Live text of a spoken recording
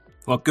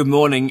Well, good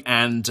morning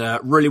and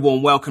really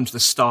warm welcome to the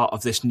start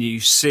of this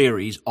new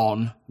series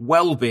on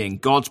well-being,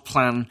 God's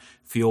plan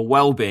for your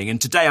well-being.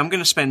 And today I'm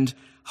going to spend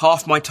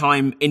half my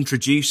time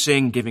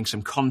introducing, giving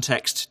some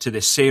context to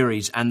this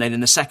series. And then in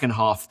the second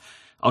half,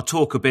 I'll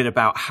talk a bit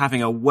about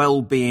having a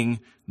well-being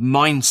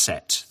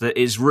mindset that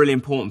is really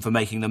important for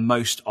making the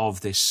most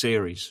of this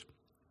series.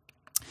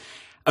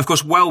 Of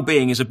course,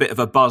 well-being is a bit of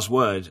a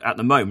buzzword at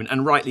the moment,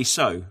 and rightly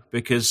so,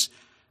 because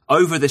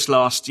over this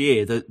last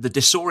year, the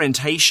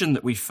disorientation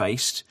that we've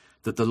faced,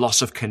 that the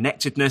loss of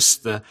connectedness,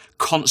 the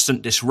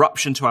constant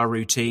disruption to our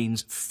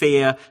routines,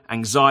 fear,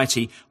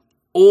 anxiety,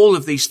 all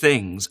of these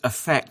things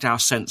affect our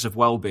sense of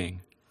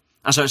well-being.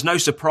 And so it's no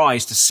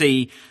surprise to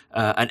see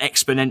an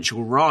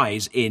exponential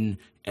rise in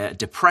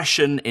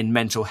depression, in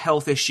mental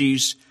health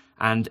issues,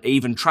 and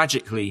even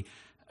tragically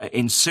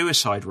in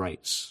suicide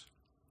rates.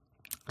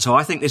 So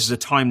I think this is a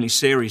timely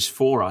series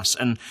for us.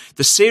 And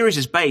the series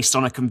is based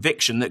on a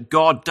conviction that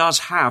God does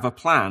have a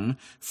plan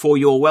for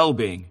your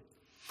well-being.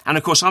 And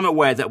of course, I'm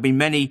aware there'll be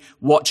many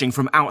watching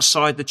from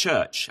outside the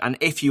church. And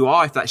if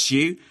that's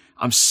you,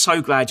 I'm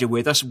so glad you're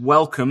with us.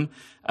 Welcome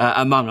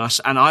among us.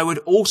 And I would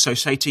also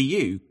say to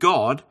you,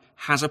 God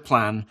has a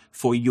plan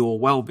for your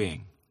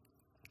well-being.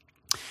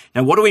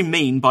 Now, what do we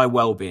mean by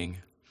well-being?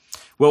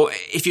 Well,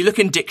 if you look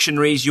in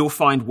dictionaries, you'll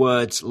find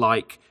words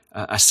like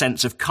a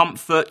sense of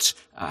comfort,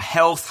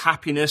 health,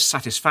 happiness,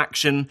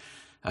 satisfaction,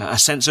 a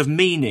sense of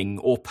meaning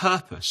or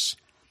purpose.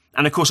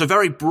 And of course, a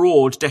very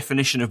broad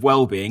definition of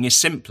well-being is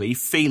simply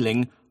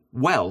feeling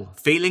well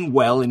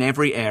in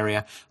every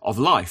area of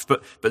life.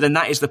 But then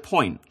that is the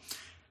point.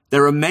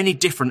 There are many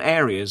different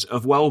areas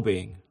of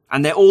well-being,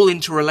 and they're all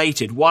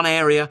interrelated. One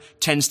area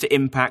tends to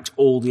impact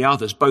all the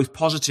others, both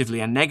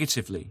positively and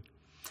negatively.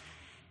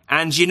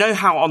 And you know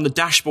how on the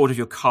dashboard of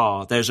your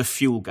car, there's a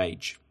fuel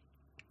gauge?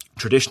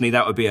 Traditionally,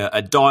 that would be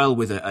a dial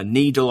with a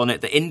needle on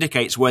it that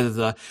indicates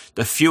whether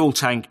the fuel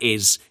tank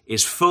is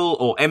full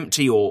or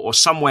empty or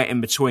somewhere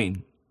in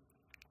between.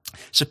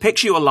 So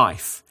picture your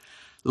life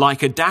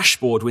like a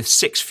dashboard with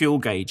 6 fuel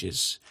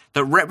gauges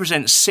that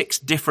represent 6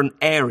 different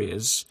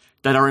areas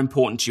that are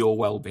important to your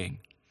well-being.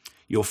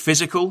 Your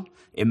physical,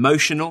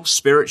 emotional,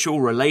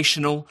 spiritual,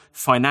 relational,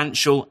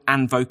 financial,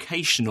 and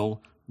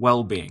vocational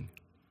well-being.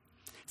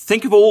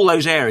 Think of all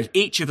those areas,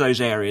 each of those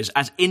areas,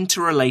 as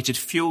interrelated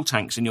fuel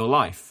tanks in your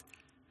life.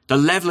 The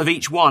level of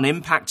each one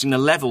impacting the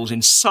levels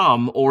in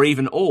some or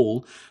even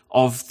all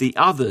of the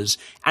others.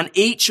 And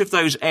each of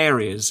those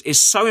areas is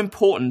so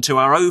important to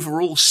our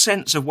overall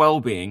sense of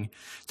well-being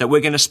that we're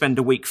going to spend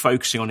a week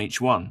focusing on each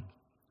one.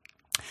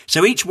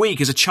 So each week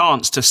is a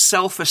chance to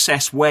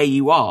self-assess where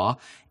you are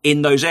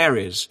in those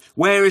areas.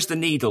 Where is the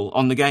needle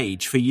on the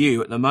gauge for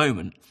you at the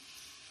moment?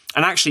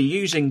 And actually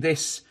using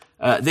this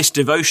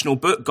devotional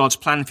book, God's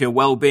Plan for Your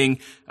Wellbeing,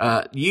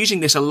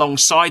 using this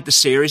alongside the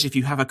series, if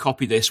you have a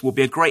copy of this, will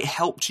be a great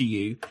help to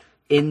you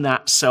in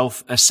that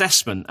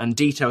self-assessment. And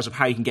details of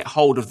how you can get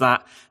hold of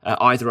that,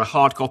 either a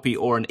hard copy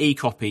or an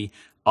e-copy,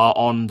 are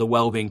on the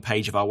wellbeing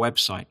page of our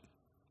website.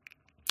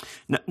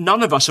 Now,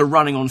 none of us are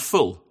running on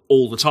full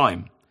all the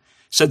time.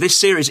 So this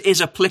series is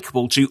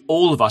applicable to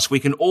all of us. We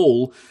can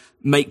all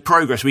make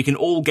progress. We can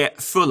all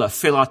get fuller,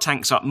 fill our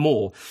tanks up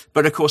more.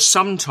 But of course,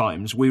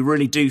 sometimes we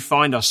really do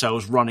find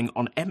ourselves running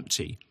on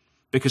empty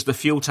because the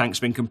fuel tank's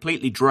been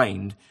completely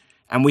drained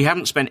and we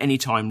haven't spent any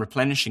time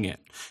replenishing it.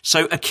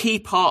 So a key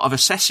part of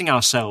assessing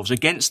ourselves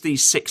against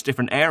these 6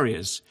 different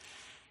areas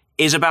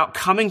is about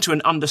coming to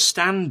an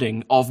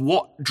understanding of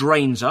what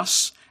drains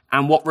us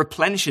and what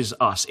replenishes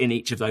us in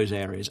each of those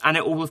areas. And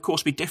it will, of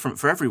course, be different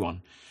for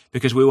everyone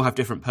because we all have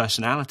different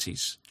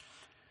personalities.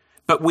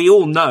 But we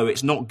all know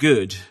it's not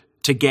good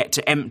to get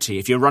to empty.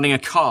 If you're running a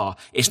car,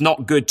 it's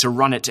not good to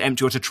run it to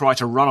empty or to try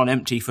to run on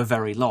empty for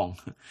very long.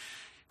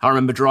 I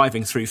remember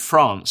driving through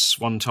France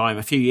one time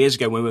a few years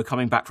ago when we were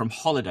coming back from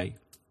holiday.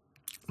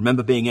 I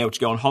remember being able to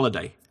go on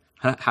holiday.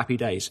 Happy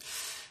days.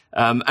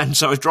 And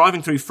so I was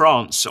driving through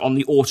France on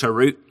the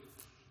autoroute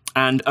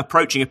and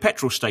approaching a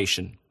petrol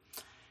station.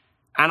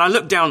 And I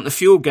looked down at the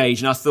fuel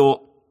gauge and I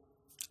thought,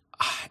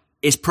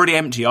 it's pretty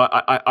empty.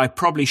 I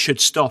probably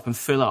should stop and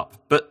fill up.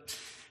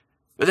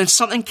 But then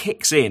something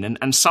kicks in,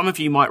 and some of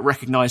you might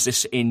recognize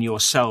this in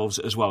yourselves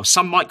as well.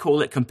 Some might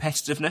call it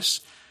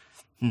competitiveness.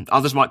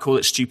 Others might call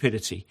it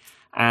stupidity.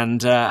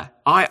 And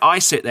I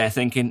sit there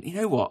thinking, you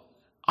know what?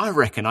 I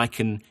reckon I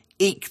can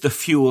eke the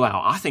fuel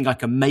out. I think I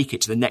can make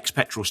it to the next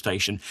petrol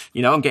station.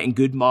 You know, I'm getting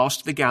good miles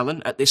to the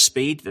gallon at this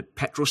speed. The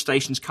petrol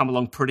stations come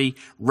along pretty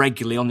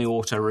regularly on the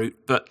auto route.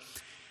 But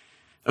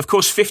of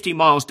course, 50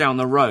 miles down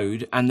the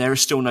road, and there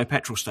is still no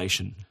petrol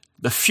station.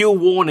 The fuel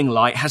warning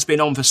light has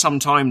been on for some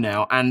time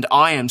now, and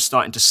I am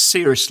starting to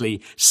seriously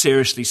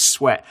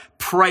sweat,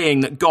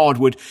 praying that God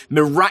would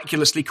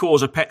miraculously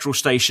cause a petrol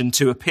station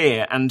to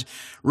appear, and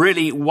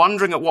really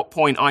wondering at what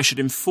point I should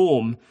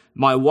inform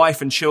my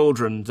wife and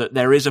children that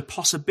there is a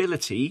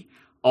possibility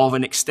of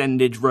an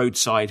extended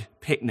roadside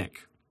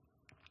picnic.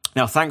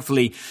 Now,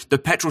 thankfully, the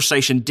petrol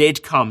station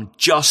did come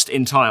just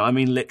in time. I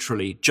mean,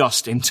 literally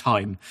just in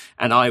time.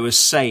 And I was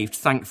saved,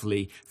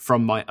 thankfully,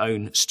 from my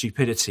own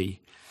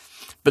stupidity.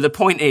 But the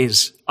point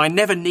is, I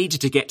never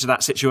needed to get to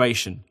that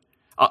situation.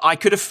 I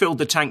could have filled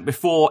the tank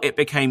before it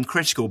became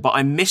critical, but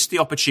I missed the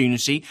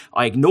opportunity,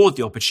 I ignored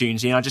the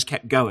opportunity, and I just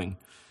kept going.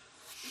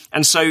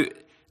 And so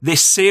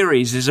this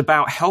series is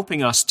about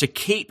helping us to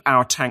keep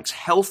our tanks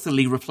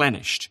healthily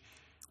replenished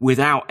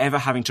without ever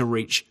having to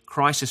reach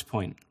crisis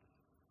point.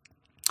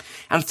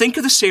 And think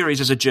of the series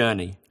as a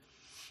journey.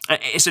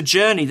 It's a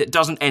journey that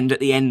doesn't end at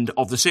the end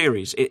of the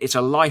series. It's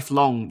a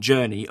lifelong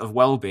journey of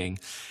well-being.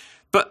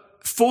 But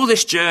for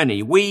this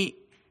journey, we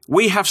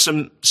have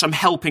some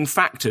helping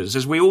factors,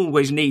 as we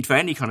always need for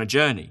any kind of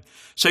journey.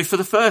 So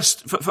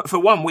for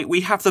one,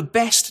 we have the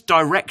best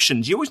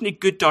directions. You always need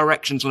good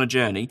directions on a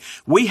journey.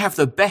 We have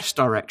the best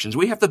directions.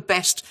 We have the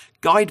best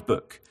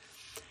guidebook.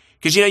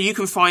 Because, you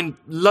can find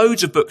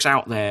loads of books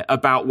out there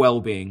about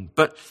well-being,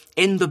 but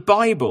in the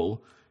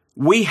Bible,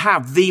 we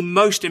have the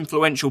most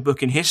influential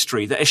book in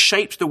history that has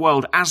shaped the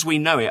world as we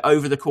know it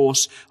over the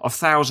course of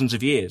thousands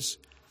of years.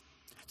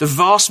 The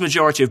vast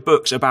majority of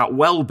books about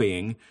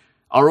well-being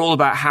are all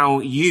about how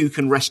you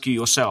can rescue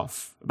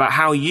yourself, about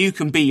how you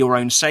can be your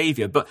own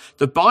savior. But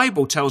the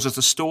Bible tells us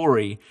the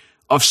story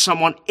of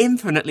someone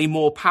infinitely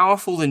more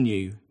powerful than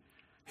you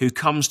who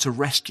comes to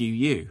rescue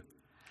you.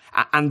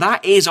 And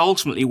that is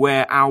ultimately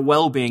where our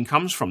well-being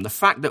comes from. The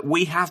fact that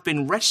we have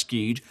been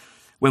rescued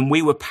when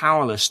we were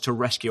powerless to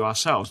rescue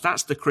ourselves.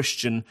 That's the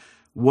Christian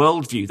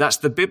worldview. That's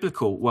the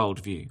biblical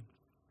worldview.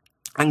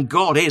 And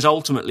God is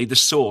ultimately the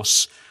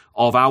source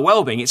of our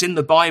well-being. It's in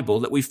the Bible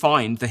that we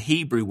find the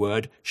Hebrew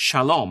word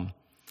shalom.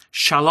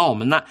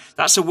 Shalom. And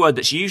that's a word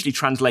that's usually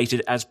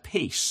translated as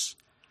peace.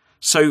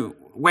 So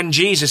when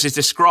Jesus is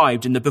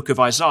described in the book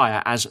of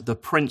Isaiah as the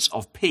Prince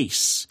of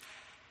Peace,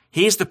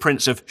 he is the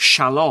Prince of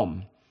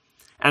Shalom.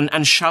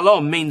 And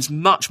shalom means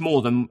much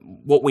more than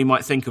what we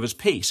might think of as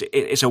peace.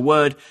 It's a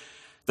word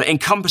that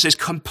encompasses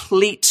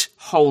complete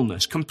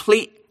wholeness,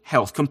 complete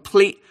health,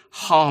 complete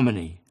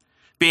harmony,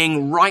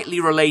 being rightly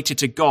related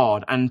to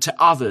God and to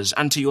others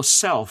and to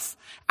yourself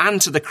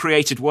and to the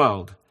created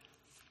world.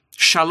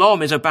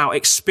 Shalom is about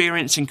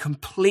experiencing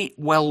complete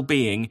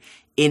well-being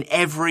in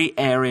every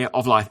area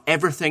of life,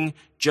 everything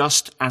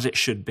just as it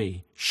should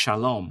be.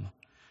 Shalom.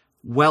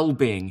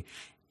 Well-being.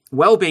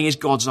 Well-being is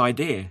God's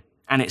idea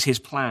and it's his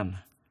plan.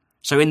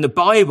 So in the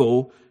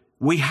Bible,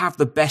 we have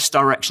the best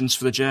directions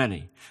for the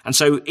journey. And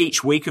so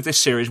each week of this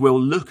series,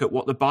 we'll look at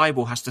what the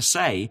Bible has to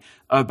say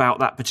about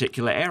that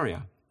particular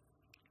area.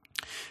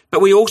 But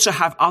we also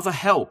have other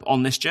help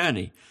on this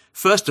journey.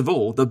 First of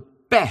all, the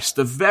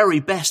very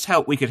best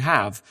help we could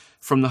have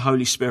from the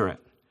Holy Spirit.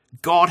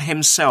 God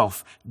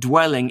himself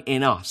dwelling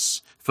in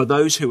us for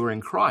those who are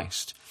in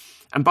Christ.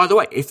 And by the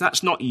way, if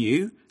that's not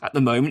you at the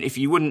moment, if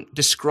you wouldn't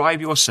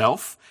describe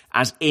yourself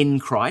as in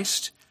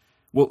Christ,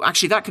 well,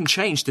 actually that can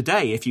change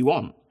today if you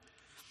want.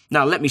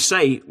 Now, let me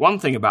say one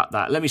thing about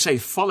that. Let me say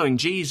following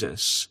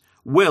Jesus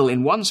will,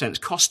 in one sense,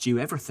 cost you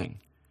everything.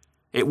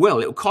 It will.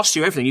 It will cost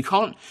you everything.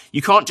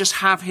 You can't just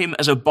have him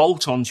as a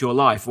bolt onto your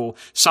life or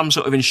some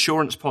sort of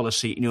insurance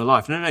policy in your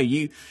life. No.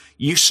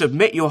 You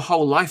submit your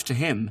whole life to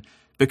him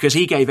because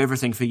he gave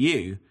everything for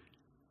you,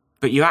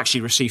 but you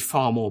actually receive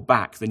far more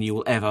back than you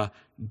will ever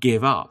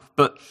give up.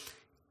 But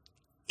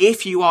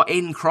if you are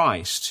in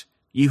Christ,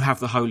 you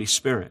have the Holy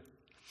Spirit.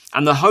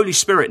 And the Holy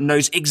Spirit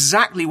knows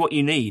exactly what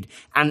you need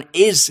and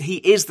he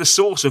is the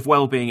source of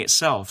well-being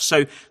itself.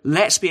 So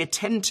let's be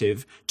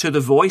attentive to the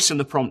voice and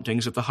the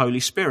promptings of the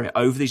Holy Spirit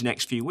over these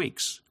next few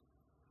weeks.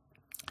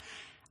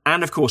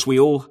 And of course, we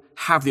all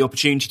have the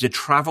opportunity to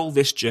travel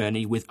this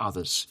journey with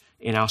others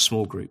in our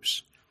small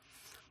groups.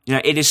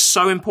 It is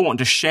so important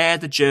to share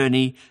the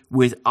journey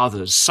with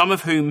others, some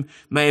of whom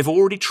may have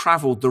already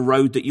traveled the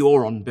road that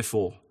you're on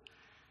before.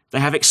 They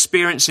have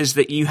experiences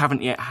that you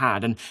haven't yet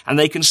had, and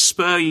they can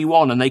spur you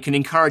on and they can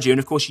encourage you. And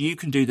of course, you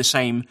can do the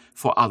same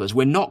for others.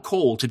 We're not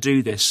called to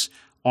do this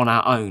on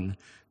our own,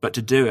 but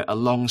to do it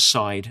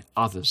alongside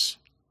others.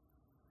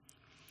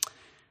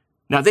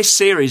 Now, this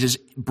series is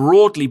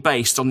broadly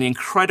based on the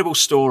incredible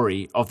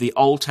story of the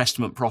Old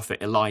Testament prophet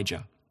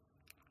Elijah.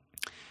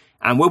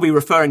 And we'll be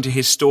referring to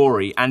his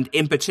story, and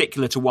in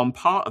particular to one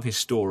part of his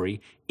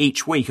story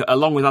each week,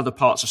 along with other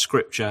parts of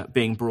Scripture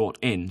being brought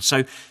in.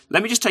 So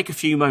let me just take a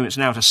few moments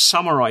now to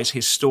summarize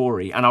his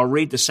story, and I'll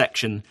read the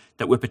section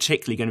that we're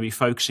particularly going to be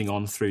focusing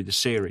on through the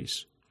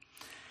series.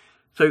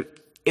 So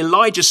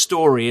Elijah's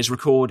story is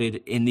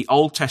recorded in the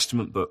Old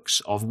Testament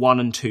books of 1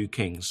 and 2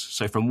 Kings.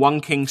 So from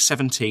 1 Kings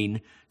 17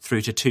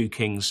 through to 2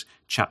 Kings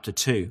chapter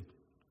 2.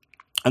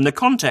 And the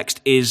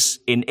context is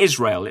in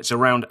Israel. It's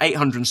around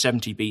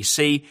 870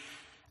 BC,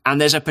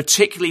 and there's a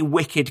particularly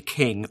wicked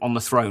king on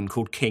the throne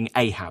called King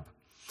Ahab.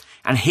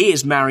 And he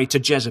is married to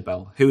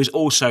Jezebel, who is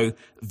also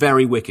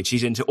very wicked.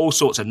 She's into all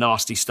sorts of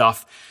nasty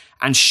stuff,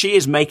 and she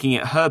is making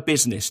it her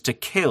business to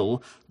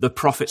kill the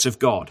prophets of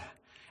God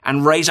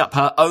and raise up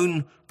her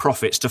own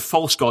prophets to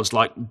false gods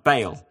like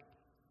Baal.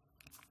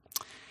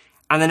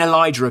 And then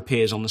Elijah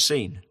appears on the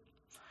scene.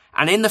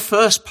 And in the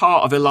first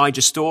part of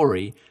Elijah's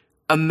story,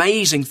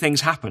 amazing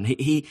things happen.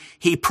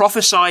 He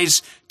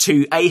prophesies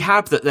to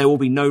Ahab that there will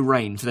be no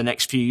rain for the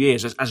next few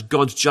years as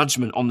God's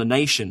judgment on the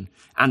nation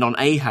and on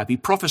Ahab. He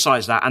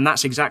prophesies that, and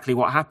that's exactly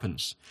what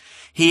happens.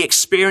 He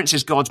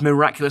experiences God's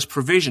miraculous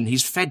provision.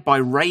 He's fed by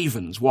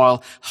ravens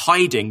while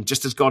hiding,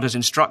 just as God has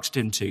instructed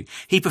him to.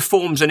 He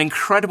performs an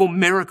incredible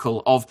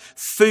miracle of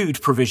food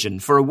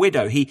provision for a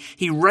widow.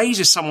 He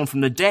raises someone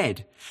from the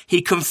dead.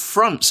 He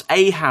confronts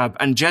Ahab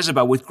and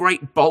Jezebel with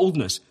great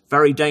boldness,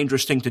 very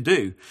dangerous thing to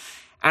do.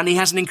 And he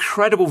has an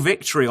incredible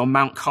victory on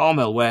Mount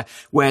Carmel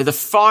where the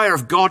fire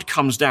of God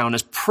comes down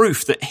as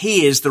proof that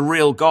he is the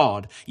real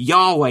God.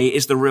 Yahweh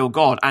is the real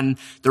God. And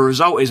the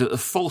result is that the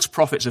false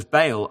prophets of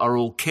Baal are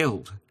all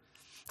killed.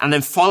 And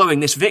then following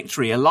this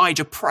victory,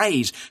 Elijah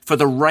prays for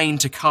the rain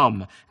to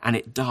come. And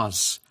it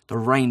does. The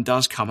rain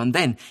does come. And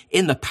then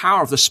in the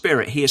power of the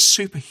Spirit, he is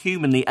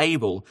superhumanly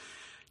able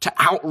to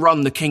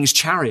outrun the king's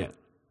chariot.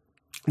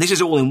 This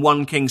is all in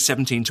 1 Kings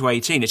 17 to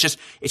 18. It's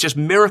just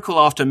miracle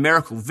after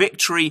miracle,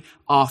 victory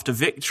after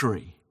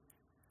victory.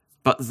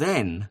 But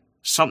then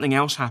something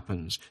else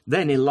happens.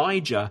 Then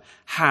Elijah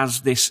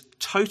has this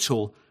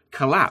total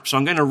collapse.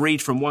 I'm going to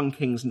read from 1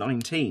 Kings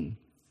 19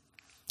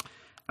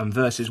 and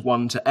verses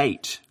 1 to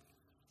 8.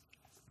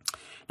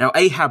 Now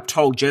Ahab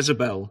told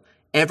Jezebel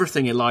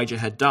everything Elijah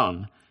had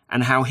done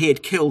and how he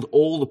had killed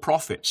all the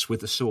prophets with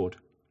the sword.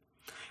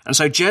 And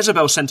so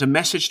Jezebel sent a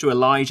message to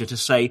Elijah to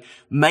say,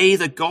 "May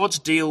the gods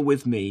deal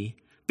with me,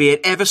 be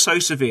it ever so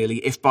severely,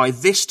 if by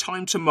this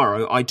time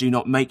tomorrow I do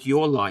not make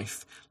your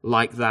life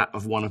like that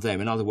of one of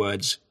them." In other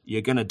words, you're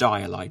going to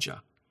die,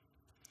 Elijah.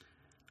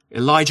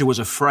 Elijah was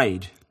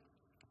afraid,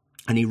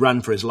 and he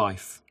ran for his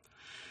life.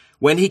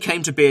 When he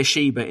came to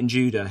Beersheba in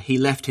Judah, he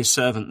left his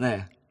servant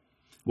there,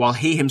 while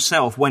he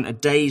himself went a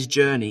day's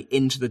journey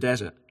into the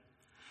desert.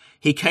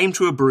 He came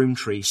to a broom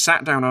tree,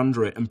 sat down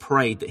under it, and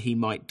prayed that he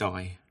might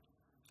die.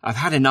 "I've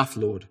had enough,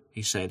 Lord,"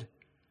 he said.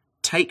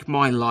 "Take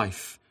my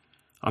life.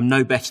 I'm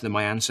no better than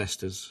my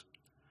ancestors."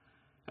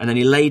 And then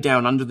he lay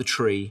down under the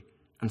tree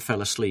and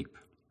fell asleep.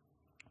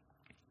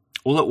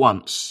 All at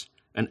once,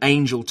 an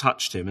angel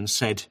touched him and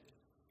said,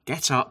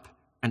 "Get up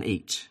and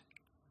eat."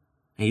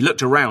 And he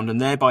looked around,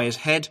 and there by his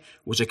head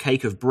was a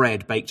cake of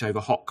bread baked over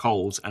hot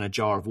coals and a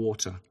jar of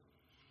water.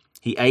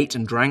 He ate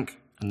and drank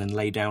and then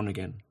lay down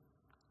again.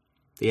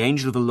 The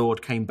angel of the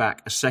Lord came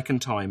back a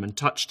second time and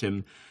touched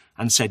him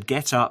and said,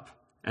 "Get up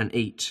and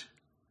eat,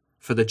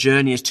 for the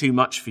journey is too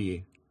much for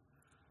you."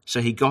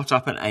 So he got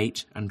up and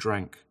ate and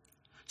drank.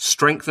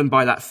 Strengthened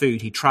by that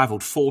food, he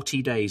traveled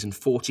 40 days and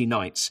 40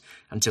 nights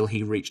until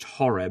he reached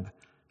Horeb,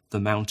 the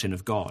mountain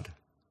of God.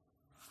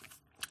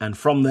 And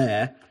from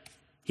there,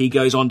 he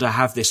goes on to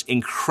have this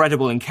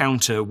incredible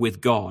encounter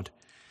with God.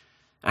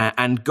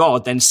 And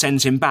God then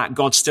sends him back.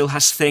 God still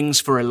has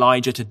things for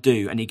Elijah to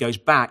do, and he goes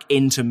back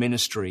into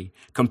ministry,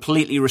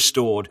 completely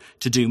restored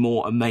to do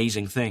more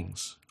amazing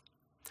things.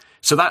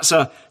 So that's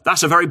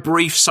a very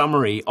brief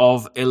summary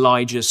of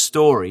Elijah's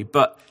story.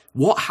 But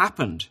what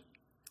happened?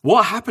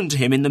 What happened to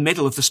him in the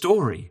middle of the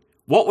story?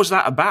 What was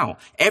that about?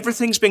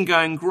 Everything's been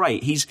going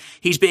great.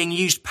 He's being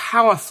used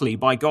powerfully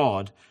by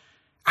God.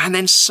 And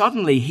then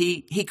suddenly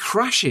he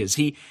crashes.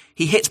 He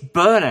hits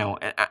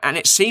burnout, and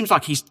it seems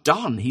like he's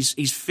done.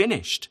 He's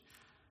finished.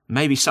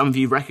 Maybe some of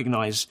you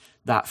recognize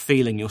that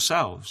feeling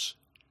yourselves.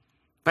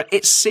 But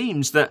it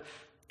seems that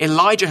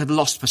Elijah had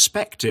lost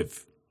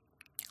perspective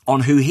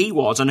on who he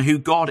was and who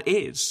God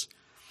is.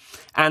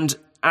 And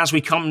as we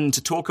come to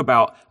talk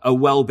about a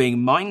well-being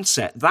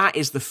mindset, that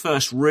is the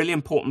first really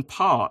important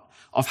part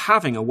of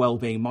having a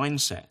well-being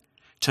mindset,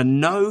 to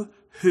know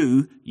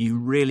who you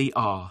really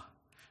are.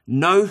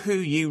 Know who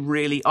you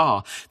really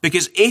are.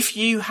 Because if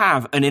you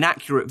have an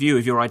inaccurate view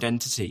of your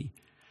identity,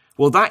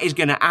 well, that is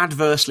going to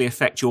adversely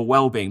affect your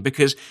well-being,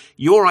 because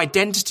your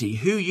identity,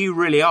 who you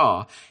really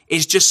are,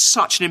 is just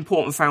such an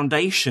important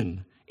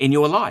foundation in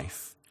your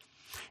life.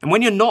 And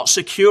when you're not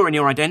secure in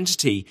your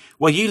identity,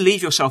 well, you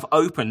leave yourself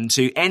open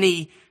to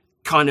any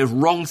kind of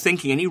wrong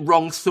thinking, any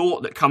wrong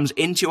thought that comes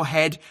into your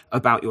head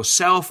about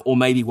yourself, or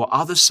maybe what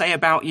others say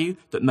about you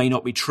that may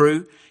not be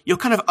true. You're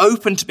kind of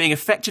open to being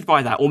affected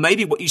by that, or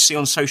maybe what you see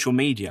on social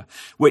media,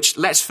 which,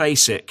 let's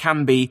face it,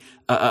 can be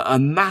a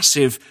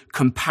massive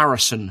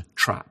comparison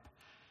trap.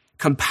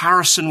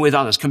 Comparison with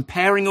others,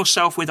 comparing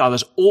yourself with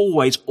others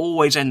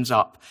always ends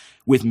up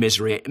with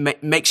misery.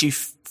 It makes you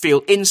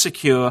feel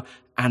insecure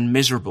and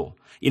miserable.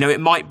 You know,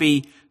 it might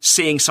be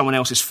seeing someone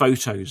else's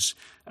photos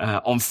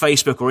on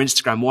Facebook or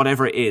Instagram,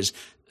 whatever it is,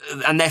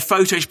 and their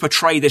photos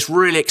portray this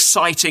really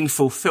exciting,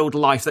 fulfilled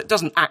life that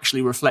doesn't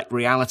actually reflect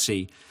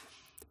reality.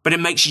 But it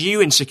makes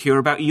you insecure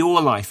about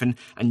your life, and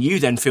you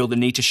then feel the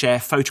need to share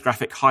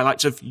photographic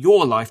highlights of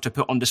your life to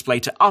put on display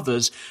to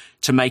others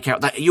to make out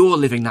that you're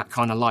living that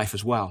kind of life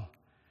as well.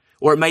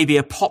 Or it may be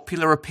a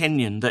popular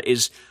opinion that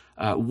is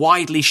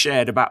widely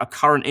shared about a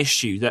current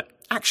issue that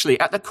actually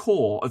at the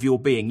core of your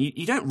being,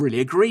 you don't really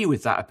agree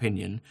with that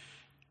opinion,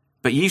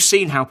 but you've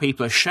seen how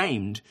people are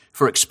shamed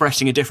for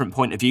expressing a different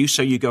point of view,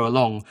 so you go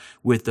along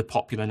with the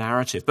popular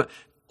narrative. But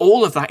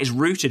all of that is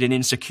rooted in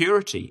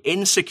insecurity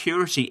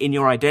in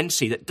your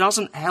identity that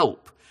doesn't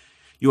help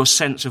your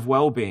sense of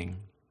well-being.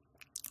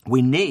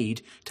 We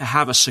need to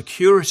have a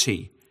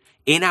security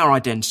in our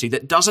identity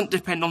that doesn't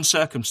depend on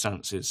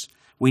circumstances.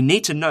 We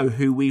need to know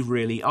who we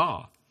really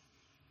are.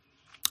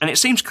 And it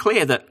seems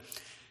clear that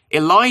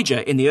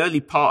Elijah, in the early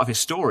part of his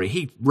story,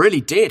 he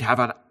really did have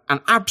an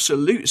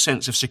absolute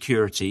sense of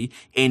security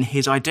in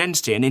his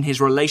identity and in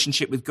his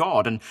relationship with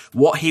God and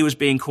what he was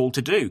being called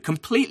to do.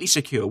 Completely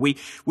secure.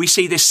 We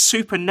see this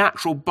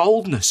supernatural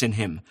boldness in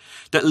him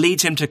that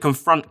leads him to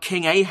confront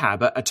King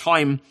Ahab at a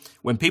time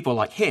when people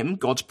like him,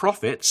 God's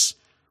prophets,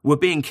 were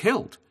being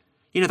killed.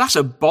 That's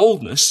a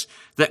boldness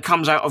that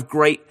comes out of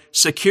great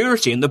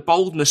security and the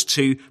boldness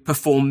to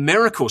perform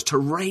miracles, to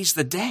raise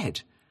the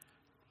dead.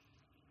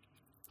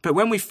 But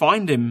when we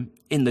find him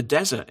in the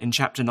desert in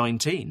chapter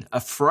 19,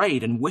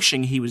 afraid and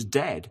wishing he was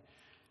dead,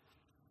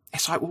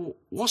 it's like, well,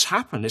 what's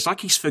happened? It's like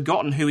he's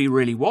forgotten who he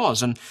really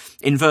was. And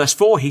in verse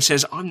 4, he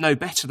says, I'm no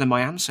better than my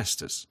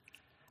ancestors.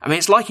 I mean,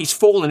 it's like he's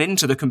fallen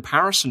into the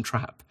comparison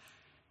trap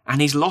and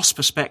he's lost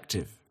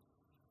perspective.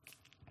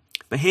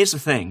 But here's the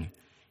thing.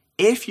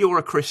 If you're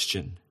a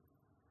Christian,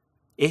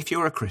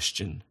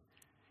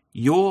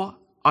 your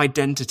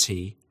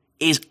identity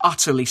is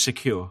utterly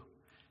secure.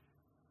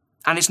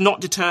 And it's not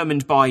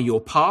determined by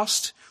your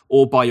past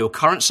or by your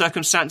current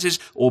circumstances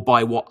or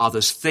by what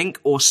others think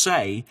or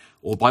say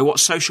or by what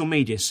social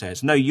media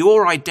says. No,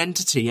 your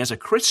identity as a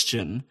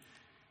Christian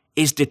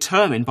is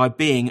determined by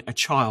being a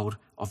child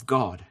of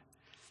God.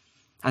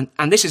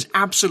 And this is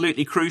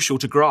absolutely crucial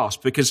to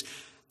grasp because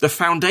the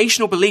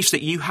foundational beliefs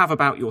that you have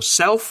about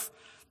yourself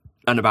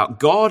and about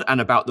God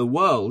and about the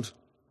world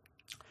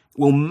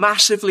will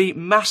massively,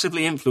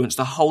 massively influence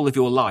the whole of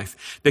your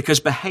life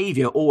because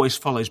behavior always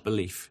follows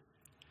belief.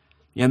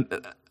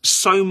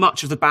 So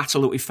much of the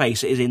battle that we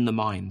face is in the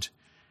mind.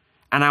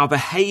 And our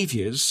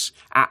behaviors,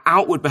 our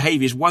outward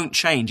behaviors won't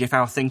change if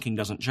our thinking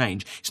doesn't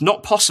change. It's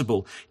not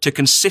possible to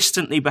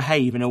consistently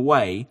behave in a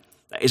way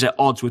that is at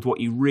odds with what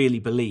you really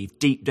believe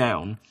deep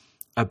down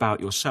about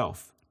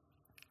yourself.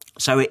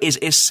 So it is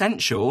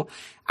essential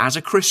as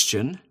a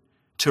Christian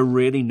to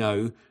really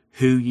know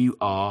who you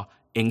are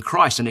in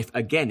Christ. And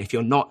if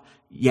you're not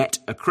yet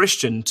a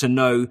Christian, to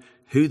know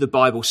who the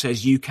Bible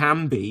says you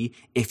can be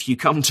if you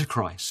come to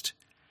Christ.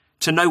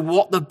 To know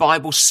what the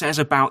Bible says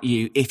about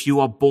you if you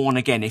are born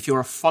again, if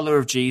you're a follower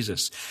of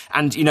Jesus.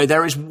 And,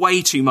 there is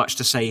way too much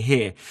to say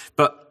here,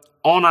 but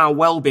on our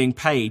wellbeing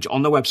page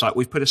on the website,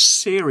 we've put a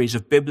series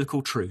of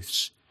biblical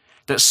truths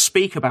that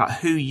speak about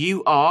who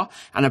you are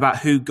and about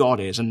who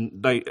God is. And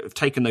they've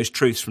taken those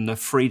truths from the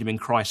Freedom in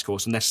Christ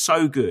course, and they're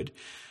so good.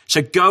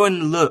 So go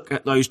and look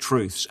at those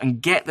truths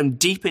and get them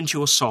deep into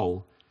your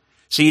soul.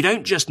 So you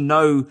don't just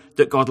know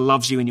that God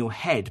loves you in your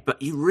head,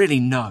 but you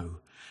really know.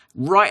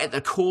 Right at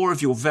the core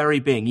of your very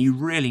being, you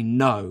really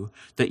know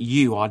that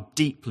you are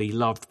deeply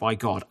loved by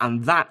God,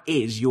 and that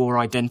is your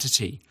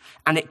identity,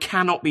 and it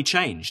cannot be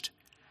changed.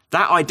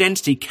 That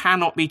identity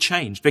cannot be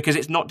changed because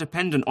it's not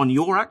dependent on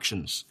your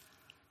actions.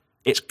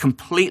 It's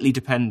completely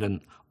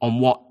dependent on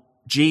what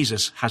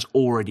Jesus has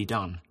already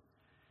done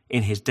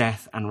in his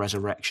death and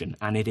resurrection,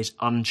 and it is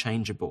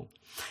unchangeable.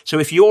 So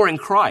if you're in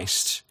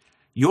Christ,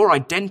 your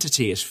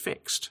identity is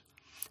fixed.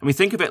 I mean,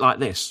 think of it like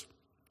this.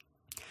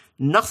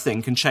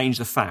 Nothing can change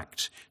the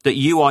fact that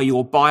you are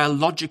your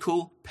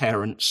biological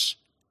parents'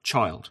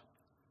 child.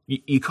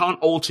 You can't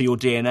alter your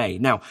DNA.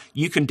 Now,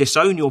 you can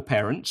disown your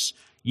parents.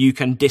 You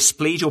can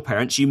displease your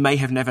parents. You may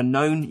have never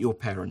known your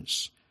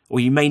parents,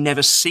 or you may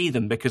never see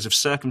them because of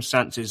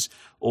circumstances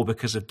or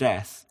because of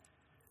death.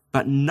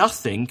 But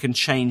nothing can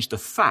change the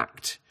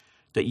fact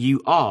that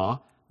you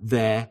are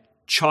their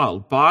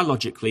child.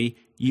 Biologically,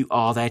 you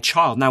are their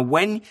child. Now,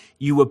 when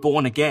you were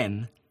born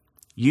again,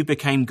 you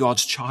became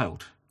God's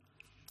child.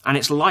 And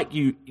it's like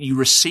you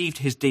received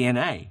his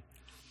DNA.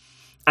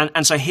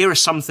 And so here are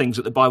some things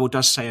that the Bible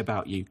does say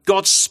about you.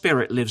 God's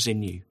Spirit lives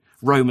in you.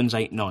 Romans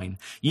 8:9.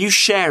 You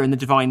share in the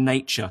divine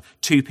nature.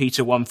 2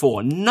 Peter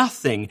 1:4.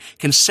 Nothing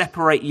can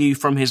separate you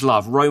from his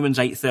love. Romans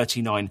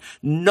 8:39.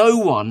 No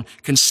one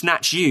can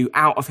snatch you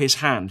out of his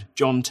hand.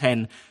 John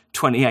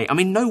 10:28. I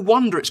mean, no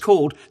wonder it's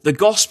called the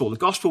gospel. The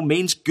gospel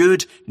means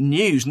good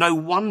news. No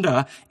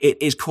wonder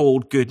it is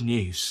called good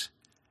news.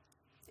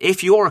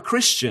 If you're a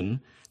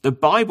Christian, the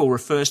Bible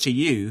refers to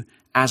you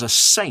as a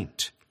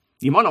saint.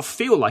 You might not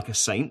feel like a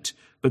saint,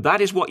 but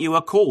that is what you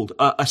are called,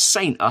 a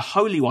saint, a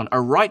holy one, a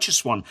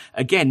righteous one.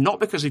 Again, not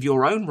because of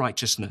your own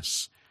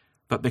righteousness,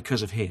 but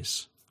because of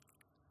his.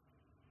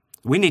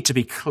 We need to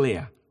be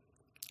clear,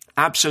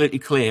 absolutely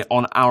clear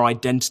on our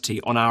identity,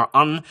 on our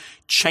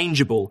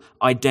unchangeable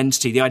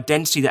identity, the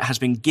identity that has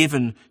been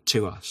given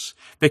to us.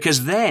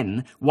 Because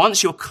then,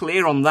 once you're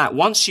clear on that,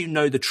 once you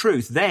know the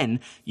truth,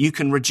 then you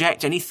can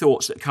reject any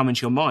thoughts that come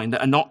into your mind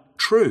that are not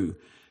true.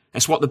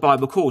 It's what the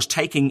Bible calls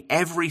taking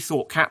every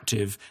thought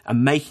captive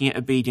and making it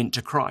obedient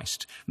to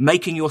Christ,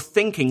 making your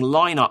thinking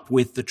line up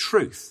with the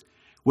truth,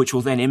 which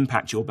will then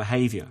impact your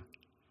behavior.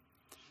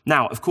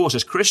 Now, of course,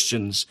 as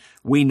Christians,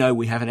 we know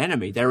we have an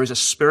enemy. There is a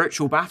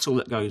spiritual battle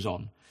that goes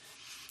on.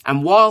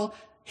 And while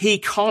he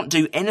can't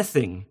do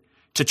anything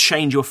to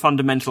change your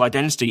fundamental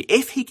identity.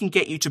 If he can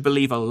get you to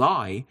believe a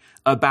lie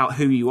about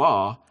who you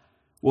are,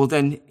 well,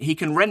 then he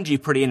can render you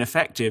pretty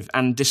ineffective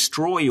and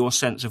destroy your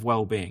sense of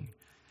well-being.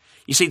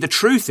 You see, the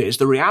truth is,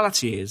 the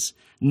reality is,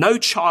 no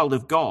child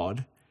of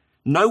God,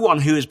 no one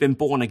who has been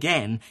born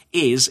again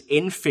is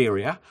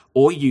inferior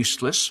or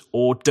useless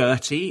or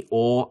dirty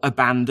or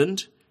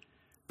abandoned.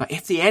 But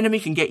if the enemy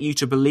can get you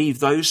to believe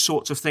those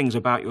sorts of things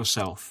about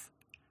yourself,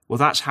 well,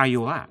 that's how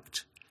you'll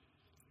act.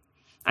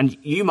 And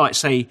you might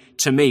say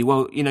to me,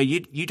 well,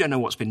 you don't know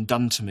what's been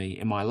done to me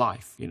in my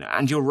life,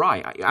 and you're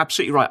right. You're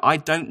absolutely right. I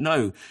don't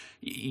know.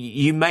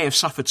 You may have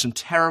suffered some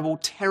terrible,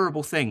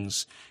 terrible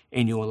things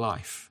in your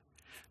life,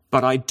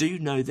 but I do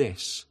know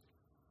this.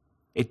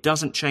 It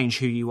doesn't change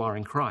who you are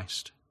in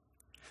Christ.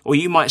 Or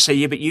you might say,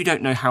 yeah, but you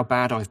don't know how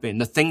bad I've been,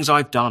 the things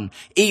I've done,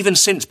 even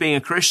since being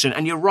a Christian.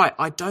 And you're right.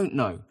 I don't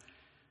know,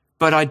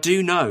 but I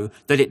do know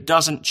that it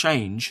doesn't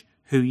change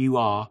who you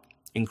are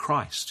in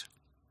Christ.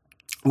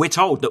 We're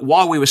told that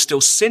while we were still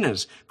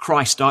sinners,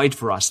 Christ died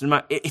for us.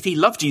 And if he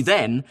loved you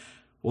then,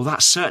 well,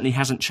 that certainly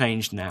hasn't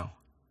changed now.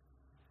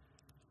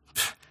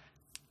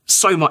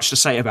 So much to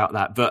say about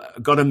that, but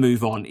I've got to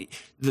move on.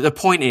 The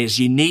point is,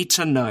 you need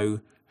to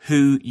know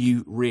who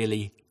you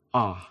really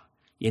are.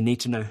 You need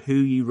to know who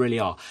you really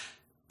are.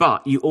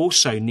 But you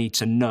also need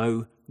to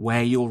know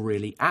where you're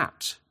really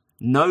at.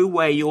 Know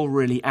where you're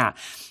really at.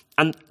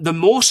 And the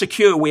more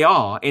secure we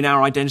are in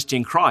our identity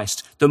in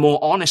Christ, the more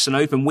honest and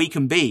open we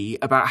can be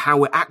about how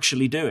we're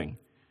actually doing.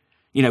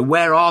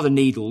 Where are the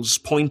needles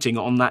pointing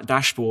on that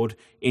dashboard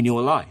in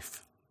your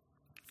life?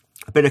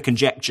 A bit of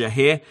conjecture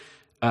here.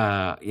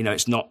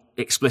 It's not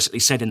explicitly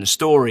said in the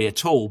story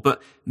at all,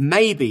 but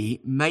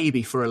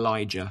maybe for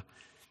Elijah,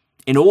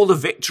 in all the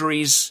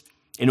victories,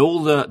 in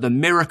all the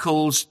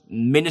miracles,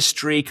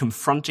 ministry,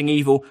 confronting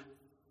evil,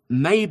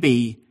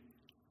 maybe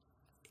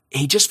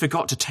he just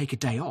forgot to take a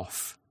day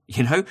off.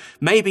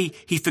 Maybe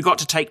he forgot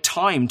to take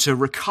time to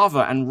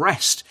recover and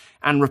rest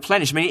and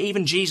replenish.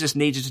 Even Jesus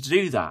needed to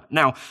do that.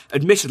 Now,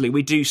 admittedly,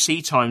 we do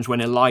see times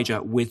when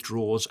Elijah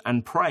withdraws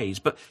and prays,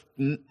 but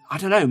I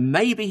don't know,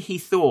 maybe he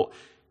thought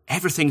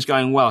everything's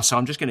going well, so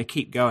I'm just going to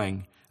keep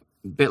going.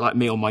 A bit like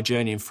me on my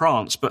journey in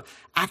France, but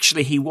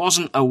actually he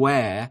wasn't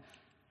aware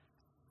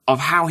of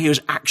how he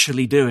was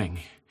actually doing.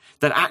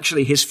 That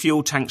actually his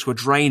fuel tanks were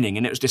draining,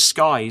 and it was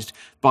disguised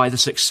by the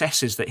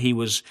successes that he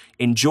was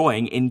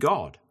enjoying in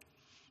God.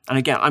 And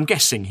again, I'm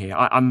guessing here.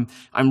 I'm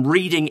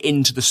reading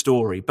into the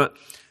story, but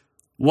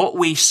what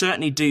we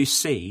certainly do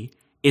see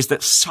is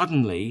that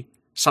suddenly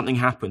something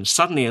happens.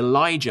 Suddenly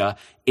Elijah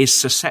is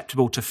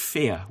susceptible to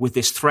fear with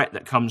this threat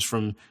that comes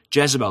from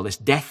Jezebel, this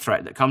death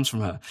threat that comes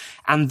from her.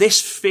 And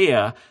this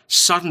fear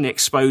suddenly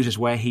exposes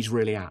where he's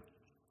really at.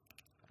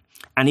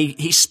 And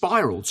he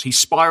spirals. He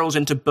spirals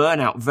into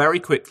burnout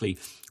very quickly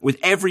with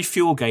every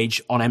fuel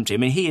gauge on empty.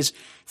 He is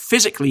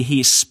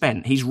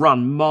spent. He's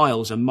run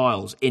miles and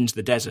miles into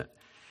the desert.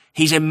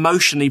 He's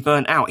emotionally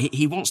burnt out.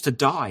 He wants to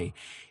die.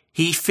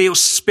 He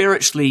feels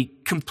spiritually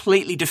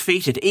completely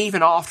defeated,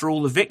 even after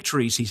all the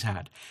victories he's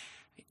had.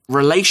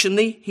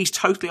 Relationally, he's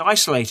totally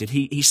isolated.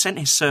 He sent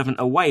his servant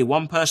away.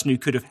 One person who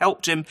could have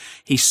helped him,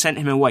 he sent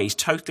him away. He's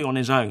totally on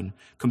his own,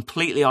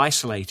 completely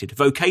isolated.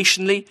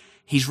 Vocationally,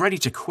 he's ready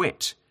to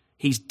quit.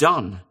 He's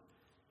done.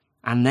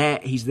 And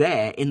he's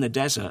there in the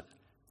desert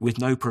with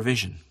no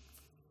provision.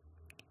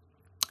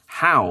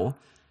 How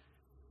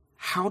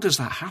does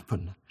that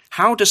happen?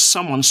 How does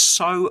someone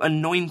so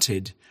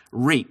anointed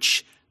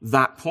reach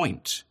that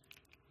point?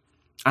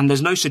 And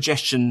there's no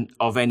suggestion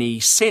of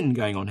any sin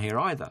going on here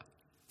either.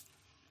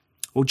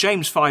 Well,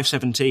 James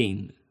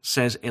 5:17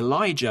 says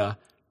Elijah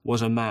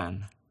was a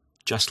man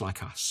just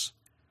like us.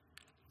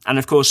 And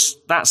of course,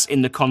 that's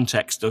in the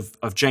context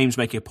of James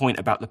making a point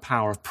about the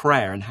power of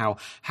prayer and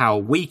how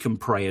we can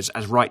pray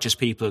as righteous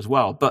people as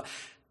well. But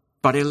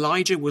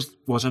Elijah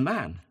was a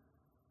man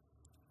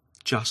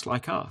just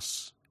like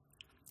us.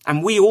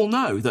 And we all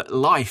know that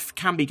life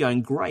can be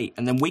going great,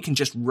 and then we can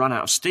just run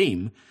out of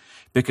steam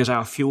because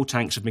our fuel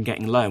tanks have been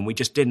getting low and we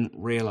just didn't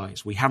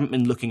realize. We haven't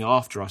been looking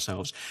after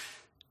ourselves.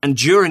 And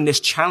during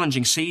this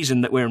challenging season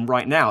that we're in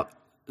right now,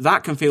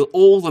 that can feel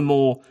all the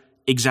more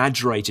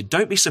exaggerated.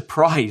 Don't be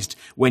surprised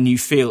when you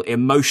feel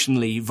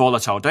emotionally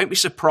volatile. Don't be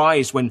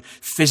surprised when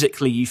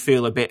physically you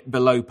feel a bit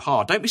below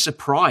par. Don't be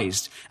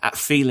surprised at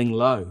feeling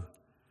low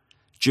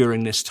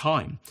during this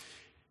time.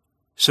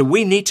 So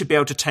we need to be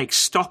able to take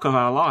stock of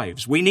our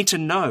lives. We need to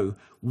know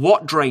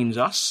what drains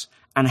us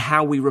and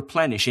how we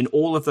replenish in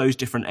all of those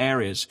different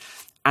areas,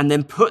 and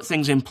then put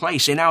things in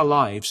place in our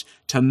lives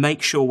to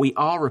make sure we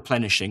are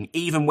replenishing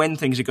even when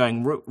things are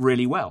going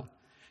really well,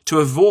 to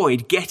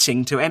avoid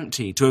getting to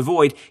empty, to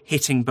avoid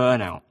hitting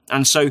burnout.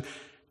 And so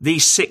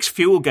these 6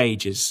 fuel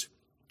gauges,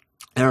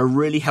 they're a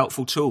really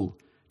helpful tool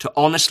to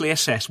honestly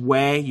assess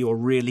where you're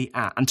really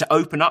at and to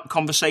open up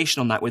conversation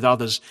on that with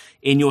others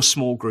in your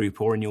small group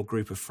or in your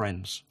group of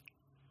friends.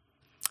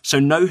 So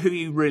know who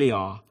you really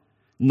are,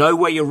 know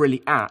where you're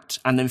really at,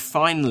 and then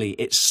finally,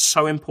 it's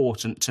so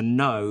important to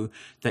know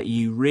that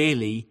you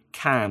really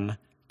can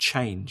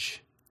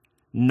change.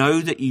 Know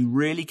that you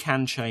really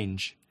can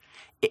change.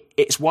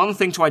 It's one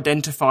thing to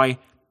identify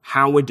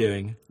how we're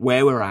doing,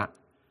 where we're at,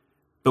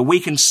 but we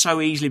can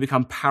so easily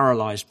become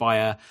paralyzed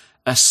by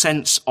a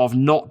sense of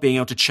not being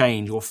able to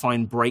change or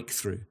find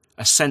breakthrough,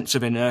 a sense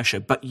of inertia.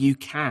 But you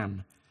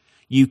can.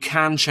 You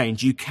can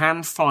change. You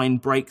can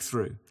find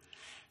breakthrough.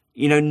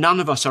 You know, none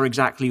of us are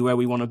exactly where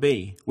we want to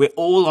be. We're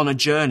all on a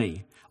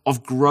journey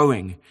of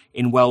growing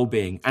in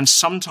well-being. And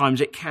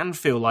sometimes it can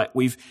feel like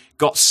we've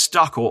got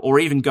stuck or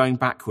even going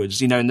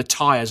backwards, you know, and the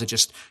tires are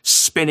just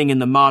spinning in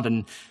the mud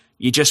and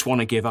you just want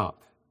to give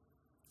up.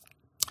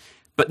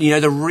 But, you know,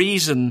 the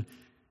reason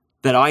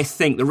I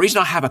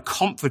have a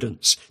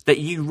confidence that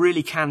you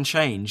really can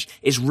change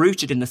is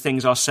rooted in the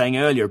things I was saying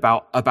earlier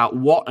about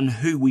what and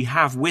who we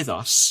have with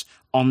us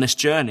on this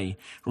journey.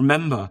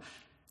 Remember,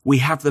 we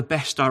have the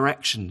best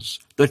directions,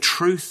 the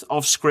truth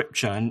of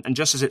Scripture. And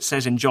just as it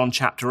says in John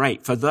chapter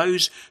 8, for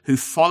those who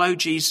follow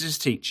Jesus'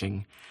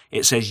 teaching,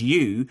 it says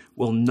you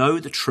will know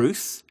the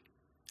truth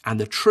and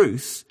the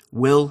truth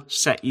will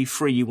set you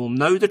free. You will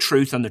know the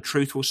truth and the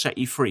truth will set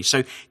you free.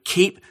 So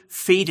keep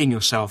feeding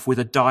yourself with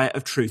a diet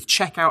of truth.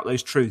 Check out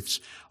those truths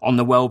on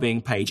the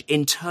wellbeing page.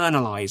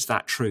 Internalize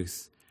that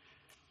truth.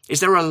 Is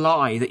there a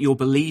lie that you're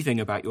believing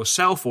about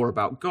yourself or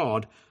about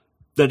God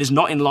that is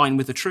not in line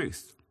with the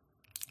truth?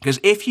 Because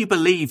if you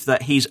believe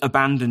that he's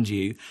abandoned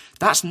you,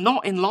 that's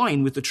not in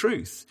line with the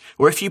truth.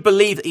 Or if you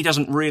believe that he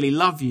doesn't really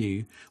love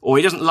you, or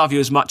he doesn't love you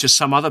as much as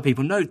some other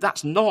people, no,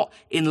 that's not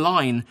in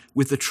line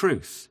with the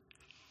truth.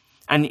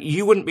 And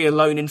you wouldn't be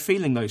alone in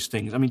feeling those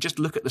things. I mean, just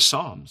look at the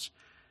Psalms.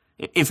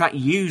 In fact,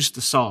 use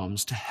the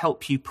Psalms to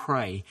help you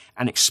pray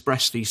and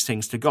express these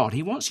things to God.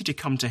 He wants you to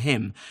come to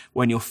him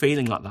when you're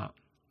feeling like that.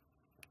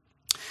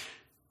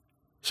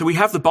 So we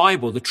have the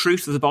Bible, the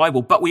truth of the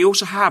Bible, but we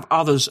also have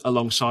others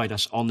alongside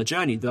us on the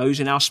journey, those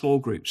in our small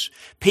groups,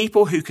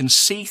 people who can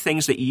see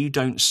things that you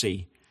don't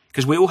see,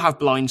 because we all have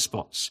blind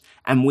spots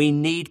and we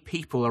need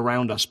people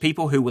around us,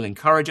 people who will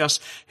encourage us,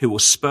 who will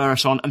spur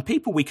us on, and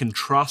people we can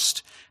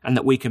trust and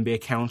that we can be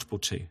accountable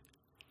to.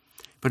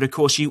 But of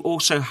course, you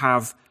also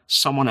have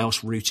someone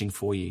else rooting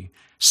for you,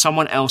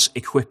 someone else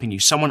equipping you,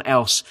 someone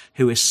else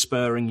who is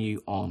spurring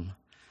you on.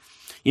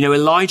 You know,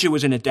 Elijah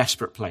was in a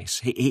desperate place.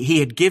 He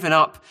had given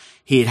up.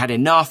 He had had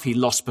enough. He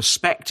lost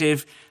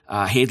perspective.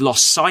 He had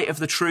lost sight of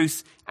the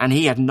truth, and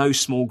he had no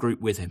small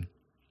group with him.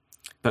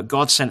 But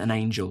God sent an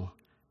angel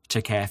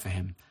to care for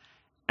him.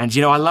 And,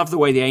 you know, I love the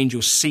way the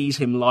angel sees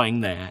him lying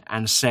there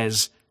and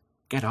says,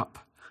 get up.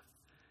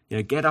 You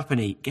know, get up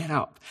and eat. Get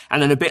up.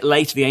 And then a bit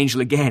later, the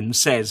angel again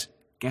says,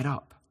 get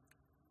up.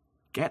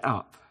 Get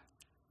up.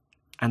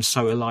 And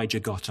so Elijah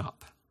got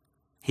up.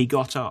 He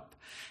got up.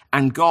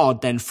 And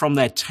God then from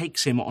there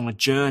takes him on a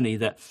journey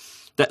that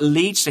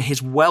leads to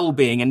his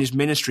well-being and his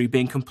ministry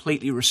being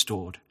completely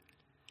restored.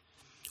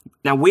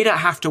 Now, we don't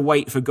have to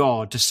wait for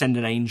God to send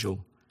an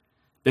angel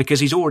because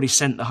he's already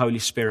sent the Holy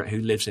Spirit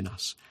who lives in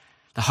us.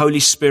 The Holy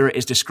Spirit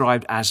is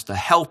described as the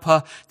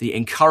helper, the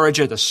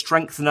encourager, the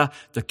strengthener,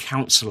 the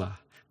counselor.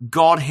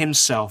 God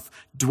himself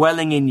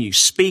dwelling in you,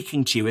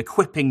 speaking to you,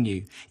 equipping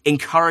you,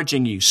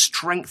 encouraging you,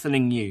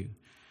 strengthening you.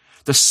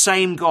 The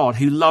same God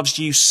who loves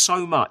you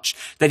so much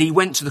that he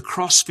went to the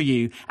cross for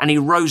you and he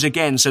rose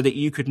again so that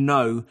you could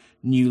know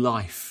new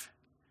life.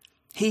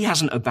 He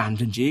hasn't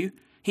abandoned you.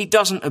 He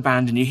doesn't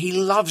abandon you. He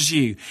loves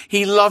you.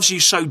 He loves you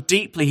so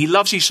deeply. He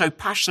loves you so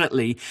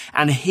passionately,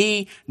 and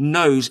he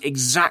knows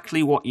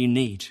exactly what you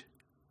need.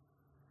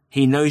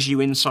 He knows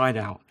you inside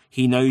out.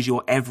 He knows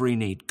your every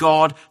need.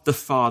 God the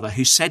Father,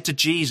 who said to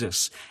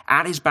Jesus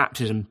at his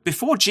baptism,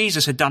 before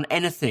Jesus had done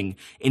anything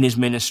in his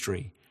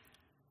ministry,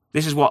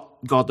 this is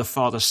what God the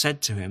Father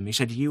said to him. He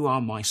said, you are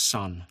my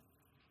son,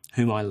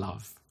 whom I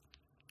love.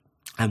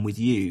 And with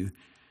you,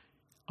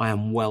 I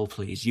am well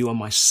pleased. You are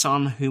my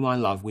son, whom I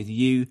love. With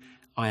you,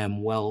 I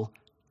am well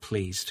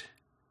pleased.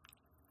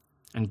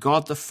 And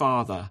God the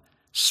Father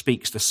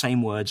speaks the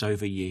same words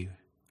over you.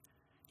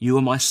 You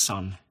are my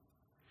son.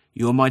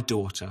 You are my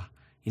daughter.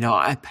 You know,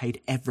 I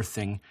paid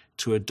everything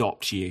to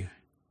adopt you.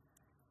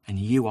 And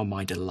you are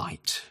my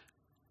delight.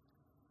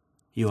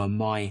 You are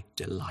my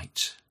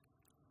delight.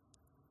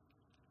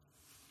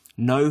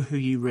 Know who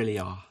you really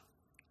are.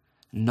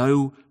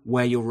 Know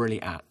where you're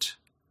really at.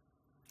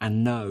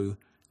 And know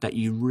that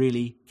you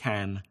really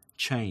can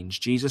change.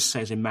 Jesus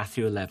says in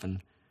Matthew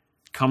 11,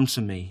 come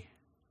to me,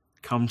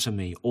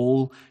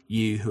 all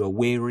you who are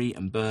weary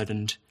and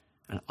burdened,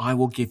 and I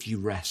will give you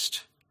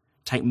rest.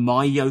 Take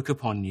my yoke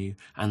upon you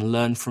and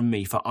learn from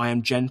me, for I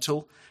am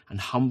gentle and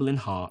humble in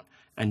heart,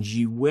 and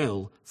you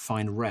will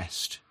find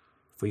rest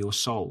for your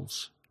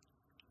souls.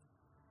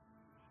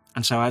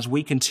 And so as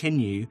we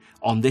continue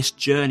on this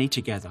journey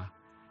together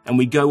and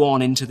we go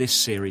on into this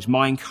series,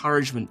 my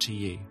encouragement to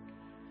you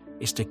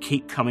is to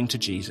keep coming to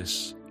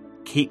Jesus.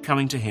 Keep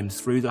coming to him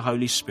through the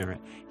Holy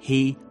Spirit.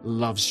 He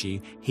loves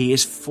you. He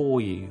is for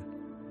you.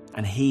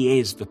 And he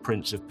is the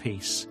Prince of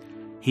Peace.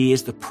 He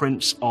is the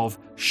Prince of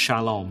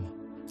Shalom,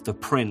 the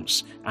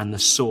Prince and the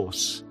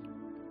source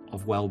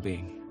of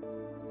well-being.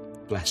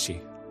 Bless you.